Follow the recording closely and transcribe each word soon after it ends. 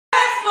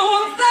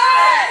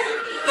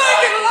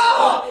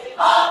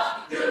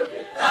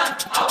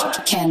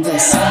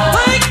Canvas.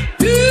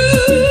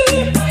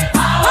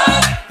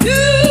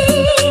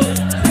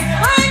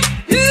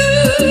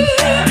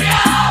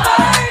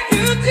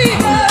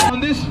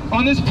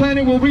 On this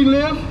planet where we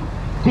live,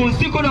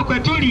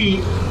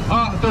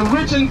 the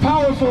rich and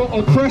powerful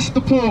oppress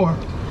the poor.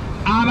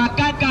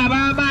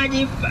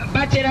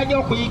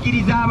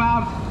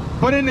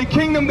 But in the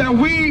kingdom that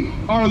we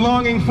are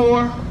longing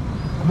for,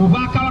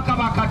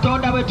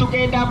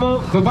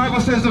 the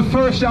Bible says the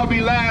first shall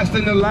be last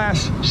and the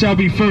last shall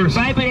be first.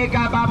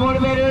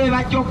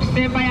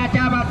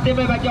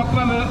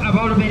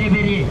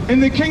 In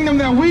the kingdom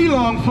that we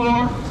long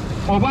for,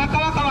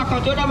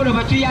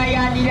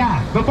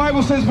 the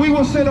Bible says we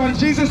will sit on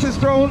Jesus'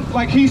 throne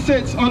like he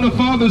sits on the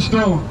Father's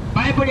throne.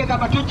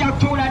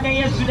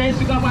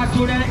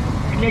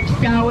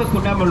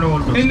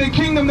 In the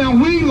kingdom that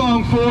we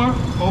long for,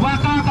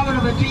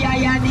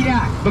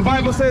 the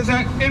Bible says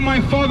that in my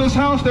Father's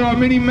house there are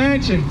many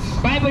mansions.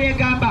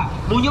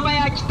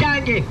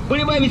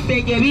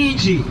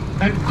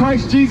 And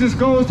Christ Jesus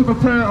goes to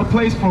prepare a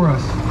place for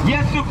us.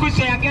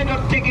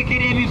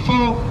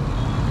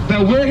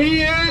 That where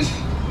he is,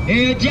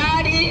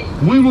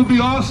 we will be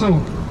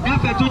also.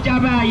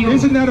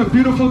 Isn't that a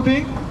beautiful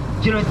thing?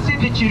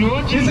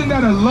 Isn't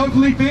that a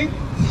lovely thing?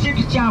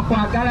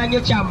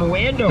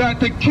 That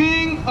the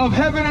King of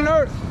heaven and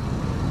earth,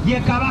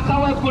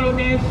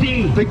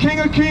 the King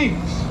of kings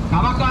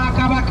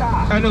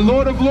and the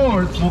Lord of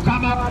lords,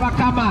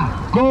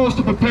 goes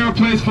to prepare a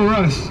place for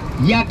us.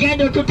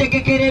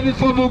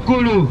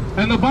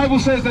 And the Bible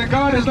says that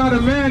God is not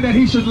a man that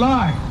he should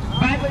lie.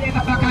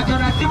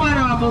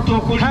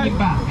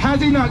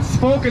 Has he not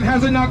spoken?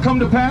 Has it not come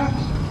to pass?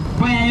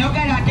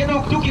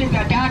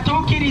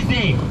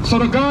 So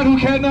the God who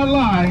cannot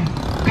lie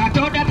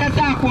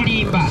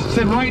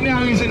said right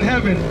now he's in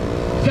heaven,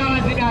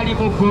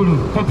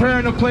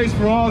 preparing a place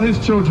for all his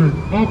children,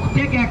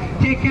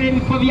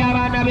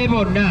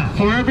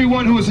 for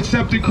everyone who has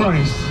accepted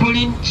Christ,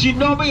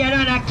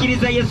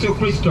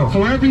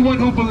 for everyone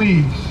who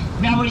believes.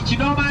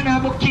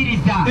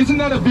 Isn't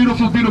that a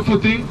beautiful, beautiful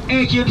thing?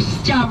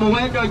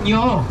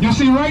 You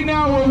see, right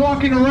now we're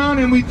walking around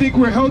and we think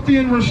we're healthy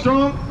and we're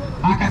strong.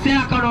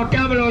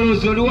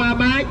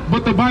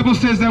 But the Bible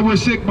says that we're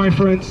sick, my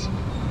friends.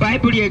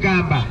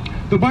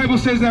 The Bible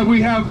says that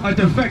we have a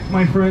defect,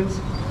 my friends.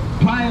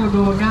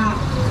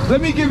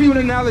 Let me give you an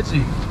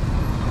analogy.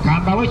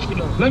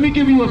 Let me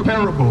give you a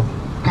parable.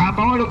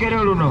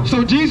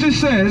 So Jesus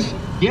says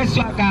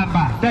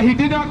that he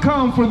did not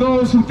come for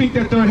those who think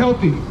that they're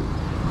healthy,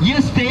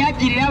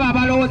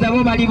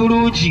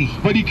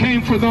 but he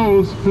came for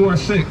those who are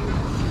sick.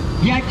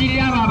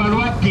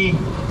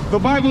 The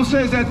Bible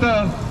says that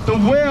the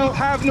well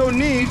have no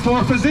need for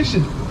a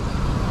physician.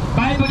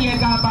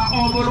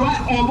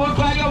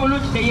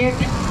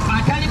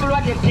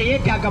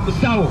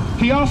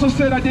 He also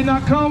said, I did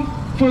not come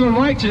for the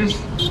righteous,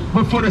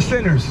 but for the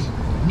sinners.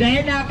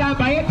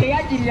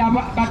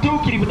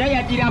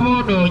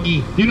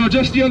 You know,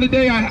 just the other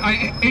day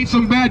I ate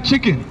some bad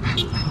chicken.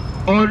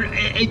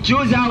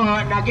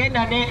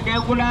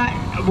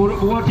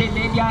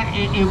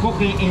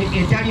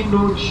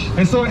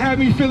 And so it had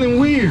me feeling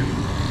weird.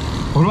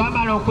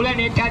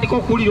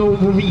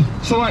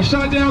 So I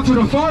shot down to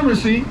the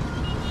pharmacy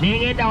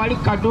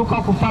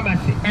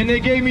and they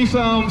gave me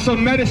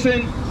some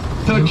medicine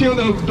to kill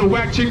the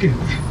whack chicken.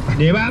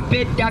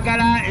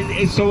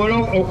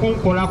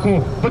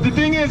 But the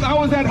thing is, I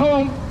was at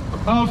home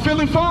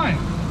feeling fine.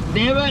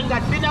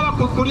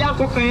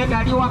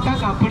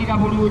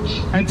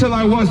 Until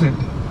I wasn't.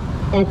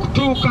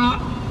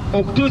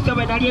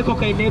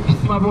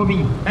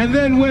 And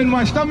then when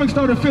my stomach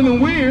started feeling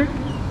weird,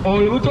 I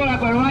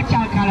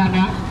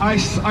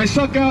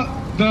suck out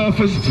the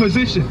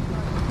physician.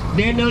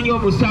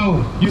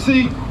 You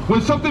see,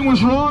 when something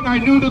was wrong, I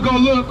knew to go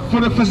look for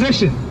the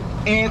physician.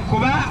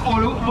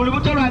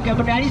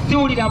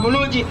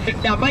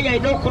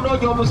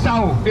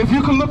 If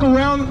you can look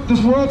around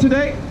this world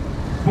today,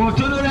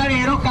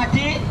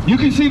 you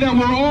can see that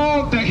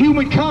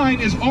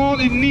humankind is all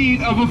in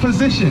need of a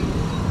physician.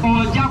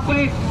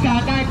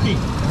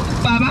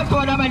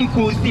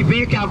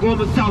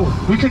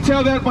 We can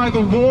tell that by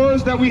the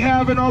wars that we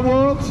have in our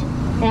worlds,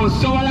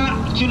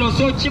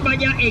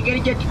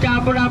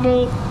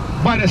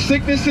 by the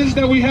sicknesses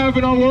that we have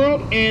in our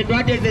world,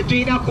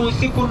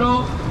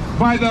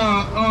 by the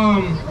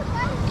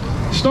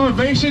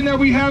starvation that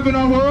we have in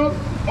our world,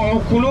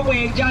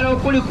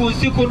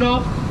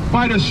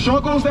 by the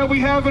struggles that we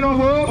have in our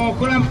world.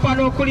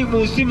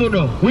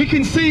 We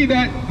can see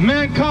that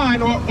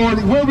mankind, or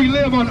where we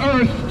live on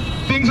earth,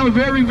 things are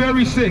very,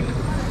 very sick.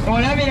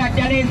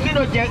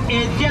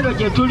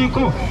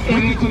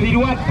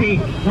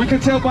 We can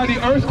tell by the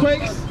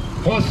earthquakes,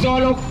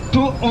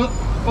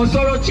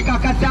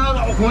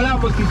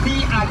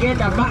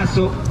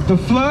 the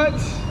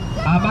floods,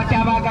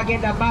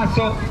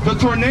 the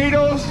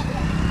tornadoes,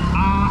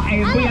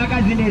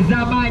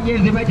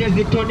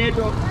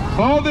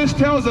 All this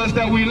tells us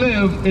that we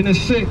live in a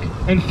sick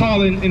and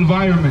fallen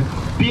environment.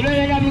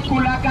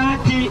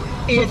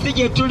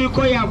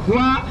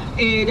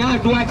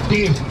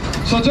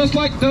 So just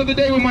like the other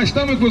day when my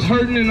stomach was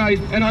hurting and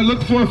I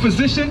looked for a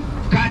physician,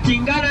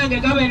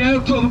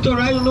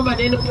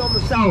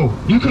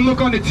 you can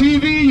look on the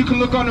TV, you can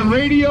look on the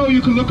radio,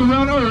 you can look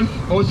around Earth,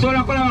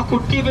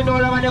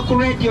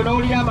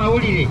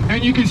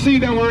 and you can see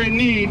that we're in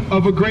need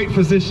of a great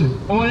physician.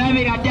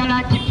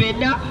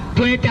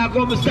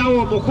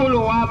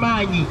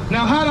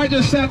 Now, had I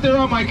just sat there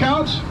on my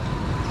couch,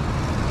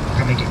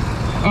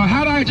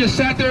 had I just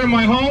sat there in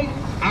my home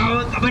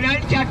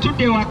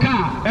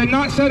and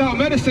not set out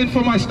medicine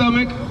for my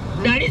stomach,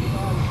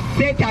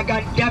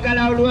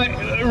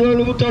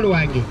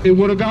 it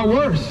would have got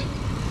worse.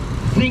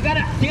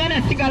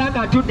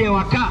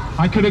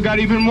 I could have got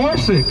even more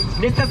sick.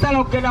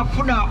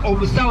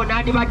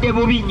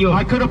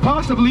 I could have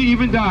possibly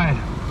even died.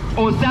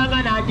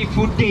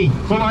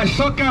 But I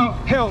sought out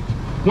help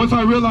once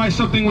I realized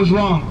something was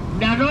wrong.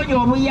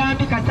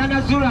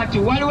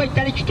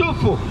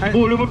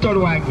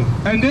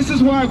 And this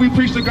is why we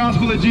preach the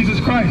gospel of Jesus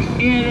Christ.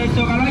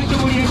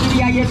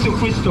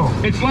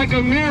 It's like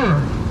a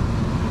mirror.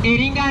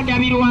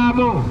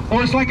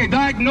 Or it's like a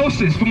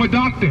diagnosis from a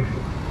doctor.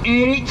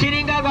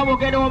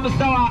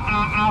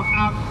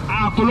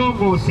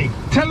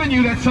 Telling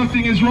you that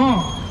something is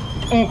wrong.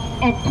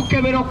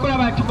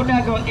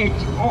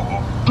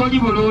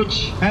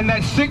 And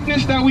that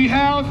sickness that we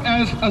have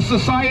as a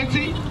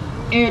society,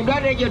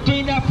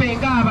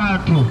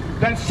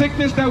 that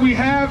sickness that we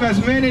have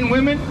as men and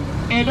women,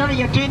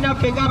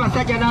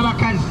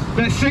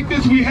 that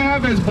sickness we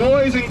have as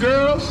boys and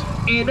girls,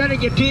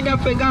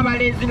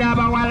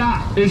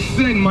 is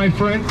sin, my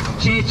friend.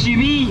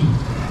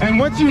 And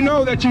once you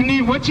know that you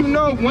need, once you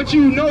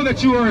know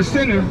that you are a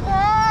sinner,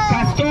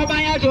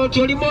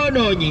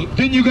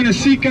 then you're going to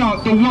seek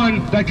out the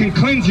one that can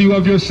cleanse you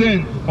of your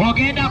sin,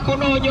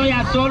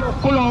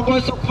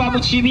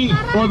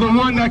 or the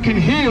one that can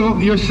heal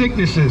your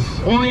sicknesses.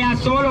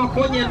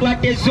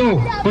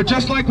 But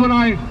just like when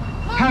I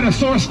had a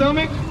sore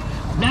stomach,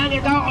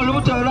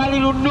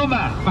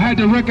 I had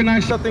to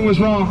recognize something was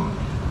wrong.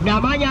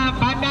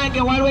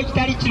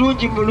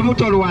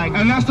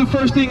 And that's the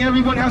first thing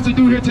everyone has to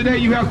do here today.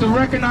 You have to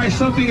recognize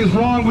something is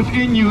wrong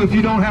within you if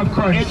you don't have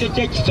Christ.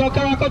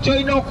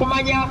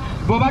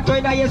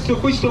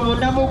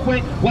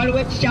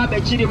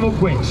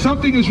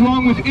 Something is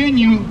wrong within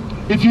you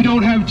if you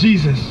don't have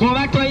Jesus.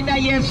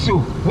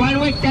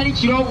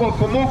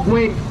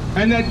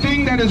 And that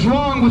thing that is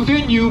wrong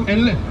within you,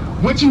 and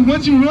once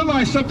you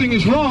realize something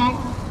is wrong,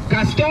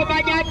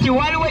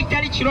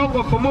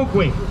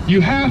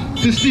 you have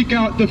to seek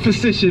out the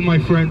physician, my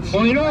friends.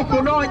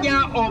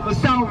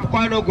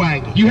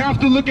 You have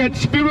to look at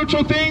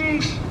spiritual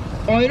things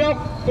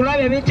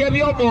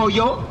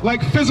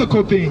like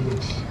physical things.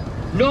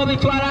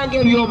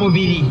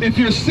 If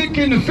you're sick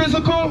in the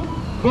physical,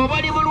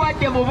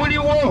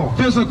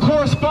 there's a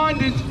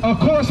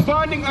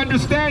corresponding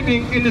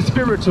understanding in the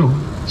spiritual.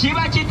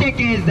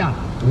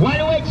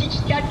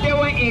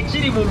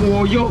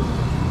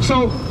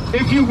 So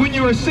when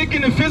you are sick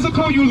in the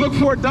physical, you look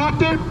for a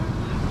doctor.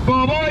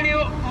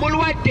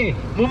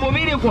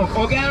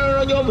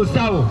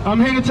 I'm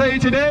here to tell you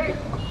today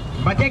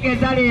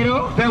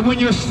that when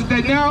you're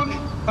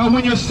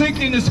sick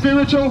in the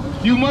spiritual,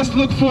 you must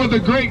look for the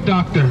great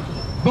doctor.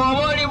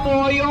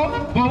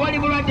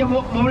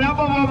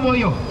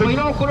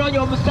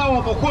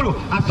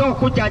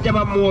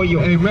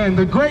 Amen.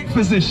 The great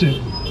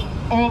physician.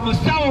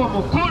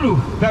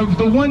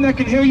 The one that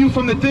can heal you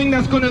from the thing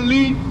that's going to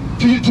lead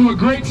to a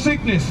great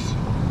sickness.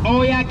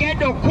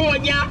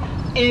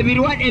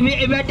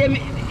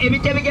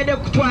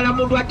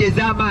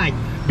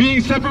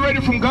 Being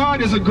separated from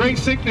God is a great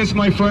sickness,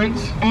 my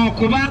friends.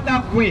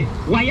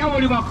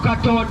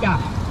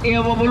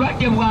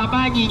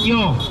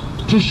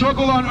 To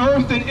struggle on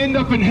earth and end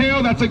up in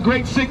hell, that's a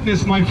great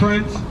sickness, my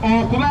friends.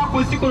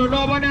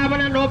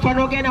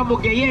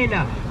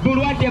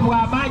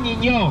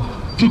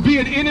 To be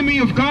an enemy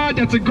of God,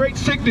 that's a great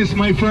sickness,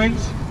 my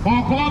friends.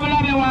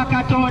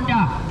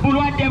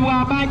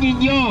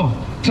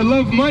 To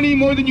love money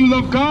more than you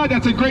love God,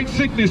 that's a great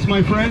sickness,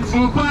 my friends.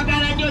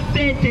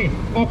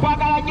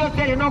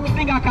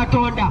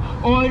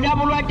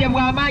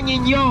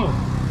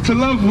 To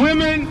love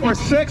women or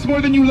sex more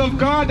than you love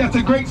God, that's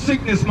a great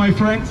sickness, my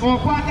friends.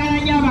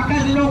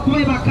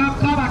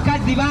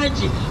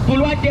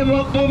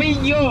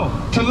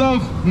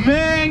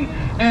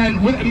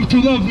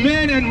 To love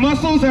men and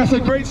muscles, that's a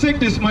great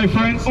sickness, my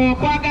friends.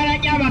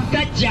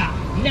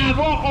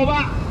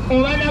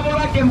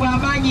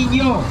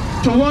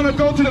 To want to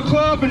go to the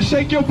club and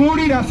shake your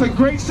booty, that's a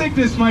great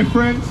sickness, my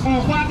friends.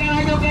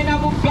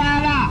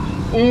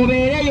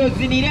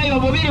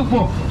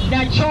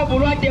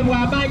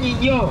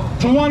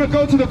 To want to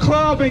go to the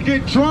club and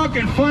get drunk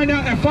and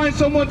find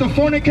someone to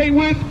fornicate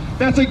with,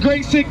 that's a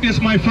great sickness,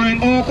 my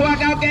friend.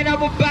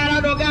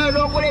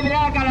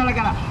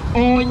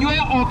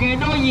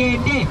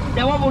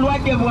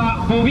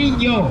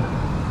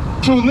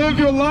 To live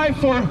your life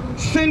for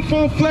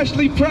sinful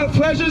fleshly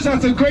pleasures,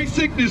 that's a great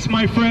sickness,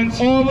 my friends.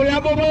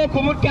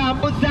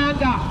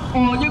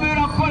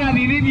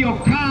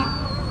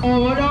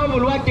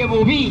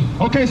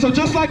 Okay, so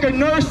just like a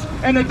nurse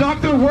and a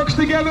doctor works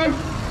together,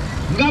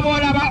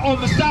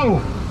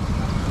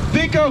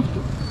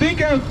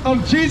 think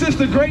of Jesus,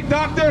 the great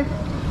doctor,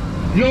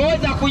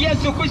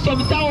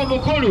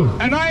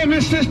 and I am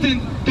his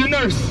assistant, the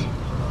nurse.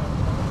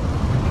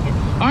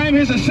 I am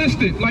his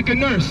assistant, like a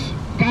nurse.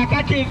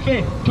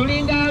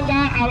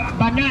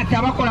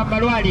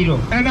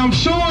 And I'm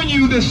showing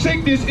you the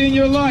sickness in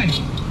your life.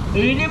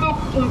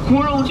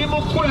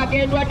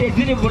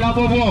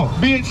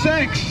 Be it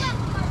sex,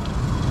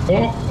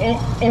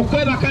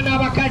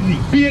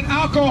 be it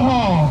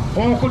alcohol,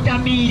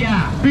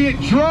 be it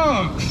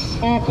drugs,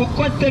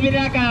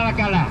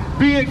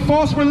 be it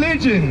false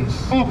religions,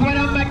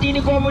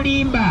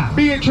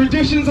 be it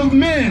traditions of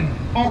men,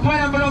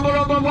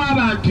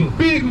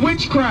 be it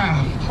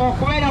witchcraft.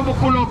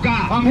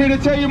 I'm here to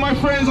tell you, my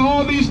friends,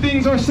 all these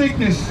things are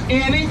sickness.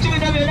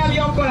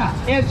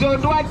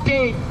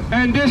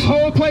 And this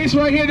whole place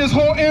right here, this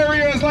whole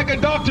area is like a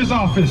doctor's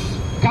office.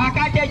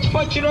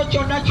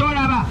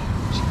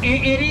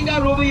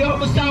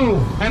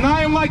 And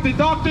I am like the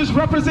doctor's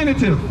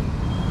representative.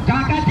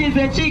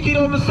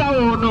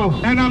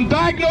 And I'm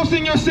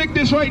diagnosing your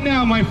sickness right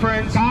now, my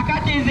friends.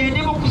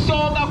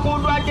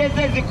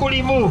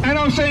 And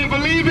I'm saying,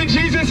 believe in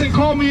Jesus and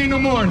call me in the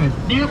morning.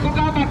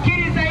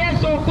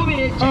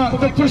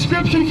 The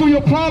prescription for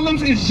your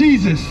problems is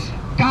Jesus.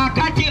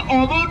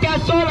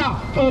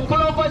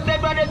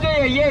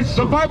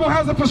 The Bible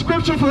has a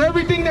prescription for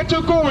everything that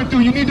you're going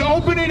through. You need to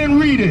open it and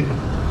read it.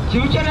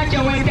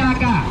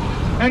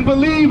 And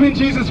believe in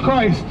Jesus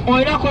Christ.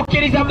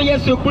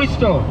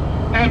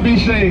 And be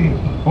saved.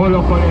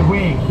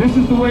 This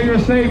is the way you're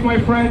saved, my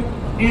friend.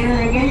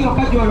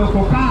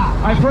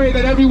 I pray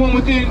that everyone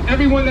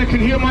that can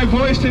hear my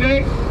voice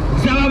today,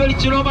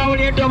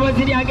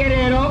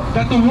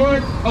 that the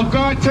word of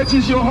God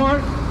touches your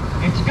heart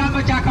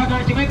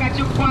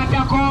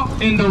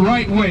in the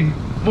right way,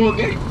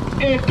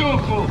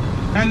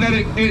 and that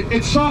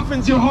it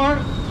softens your heart,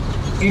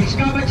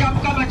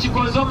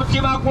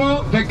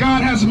 that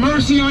God has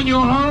mercy on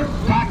your heart,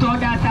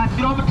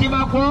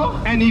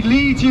 and He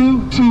leads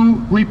you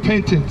to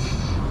repentance.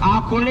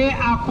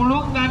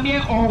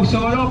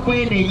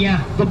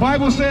 The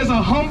Bible says a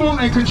humble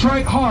and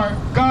contrite heart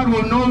God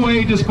will no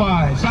way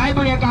despise.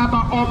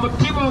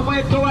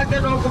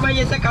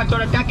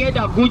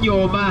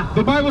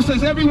 The Bible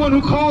says everyone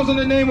who calls on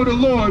the name of the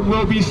Lord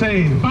will be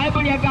saved.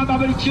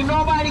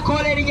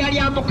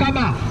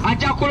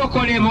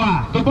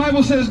 The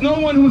Bible says no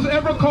one who's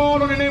ever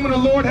called on the name of the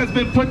Lord has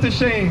been put to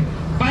shame.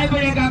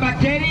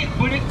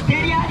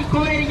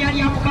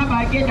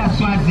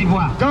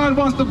 God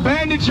wants to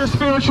bandage your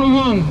spiritual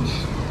wounds.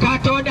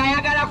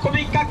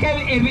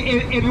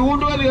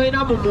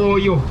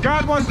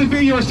 God wants to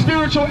be your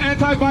spiritual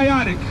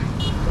antibiotic.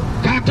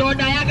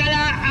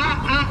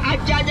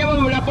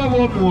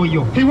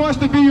 He wants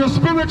to be your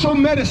spiritual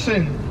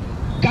medicine.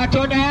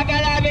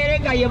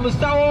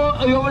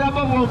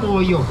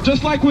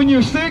 Just like when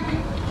you're sick,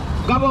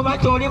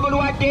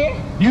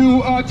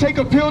 you take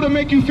a pill to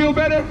make you feel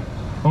better.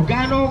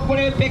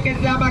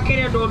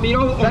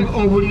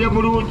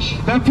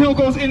 That pill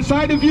goes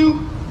inside of you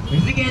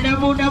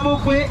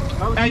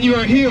and you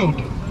are healed.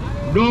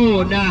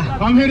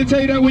 I'm here to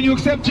tell you that when you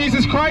accept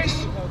Jesus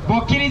Christ,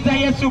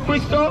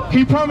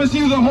 He promised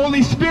you the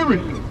Holy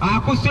Spirit.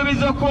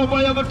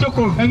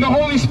 And the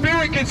Holy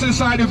Spirit gets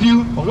inside of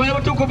you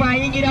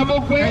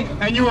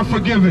and you are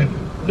forgiven.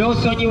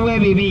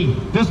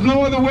 There's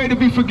no other way to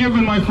be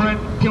forgiven, my friend,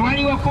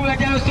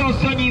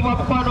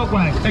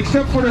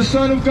 except for the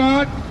Son of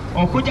God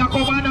who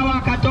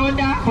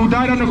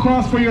died on the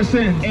cross for your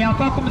sins.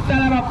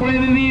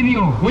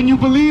 When you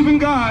believe in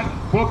God,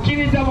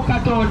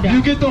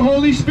 you get the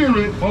Holy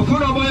Spirit, and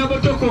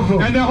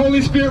the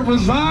Holy Spirit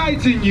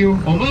resides in you,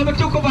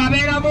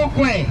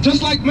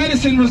 just like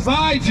medicine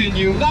resides in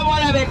you,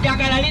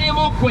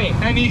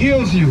 and He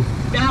heals you.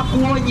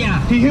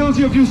 He heals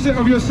you of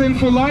your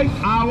sinful life.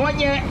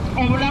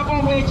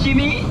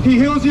 He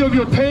heals you of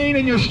your pain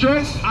and your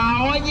stress.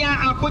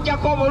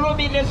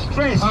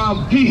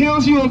 He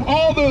heals you of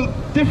all the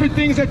different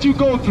things that you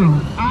go through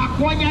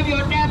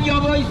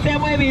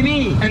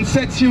and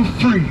sets you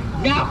free.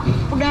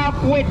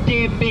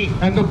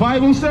 And the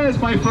Bible says,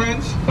 my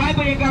friends,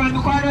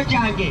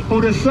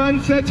 who the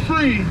Son sets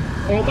free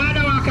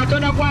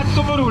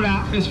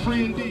is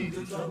free indeed.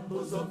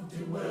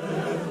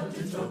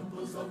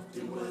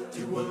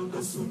 The world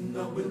soon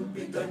will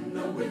be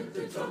done with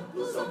the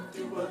troubles of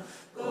the world.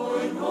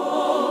 Going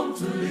home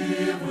to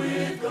live with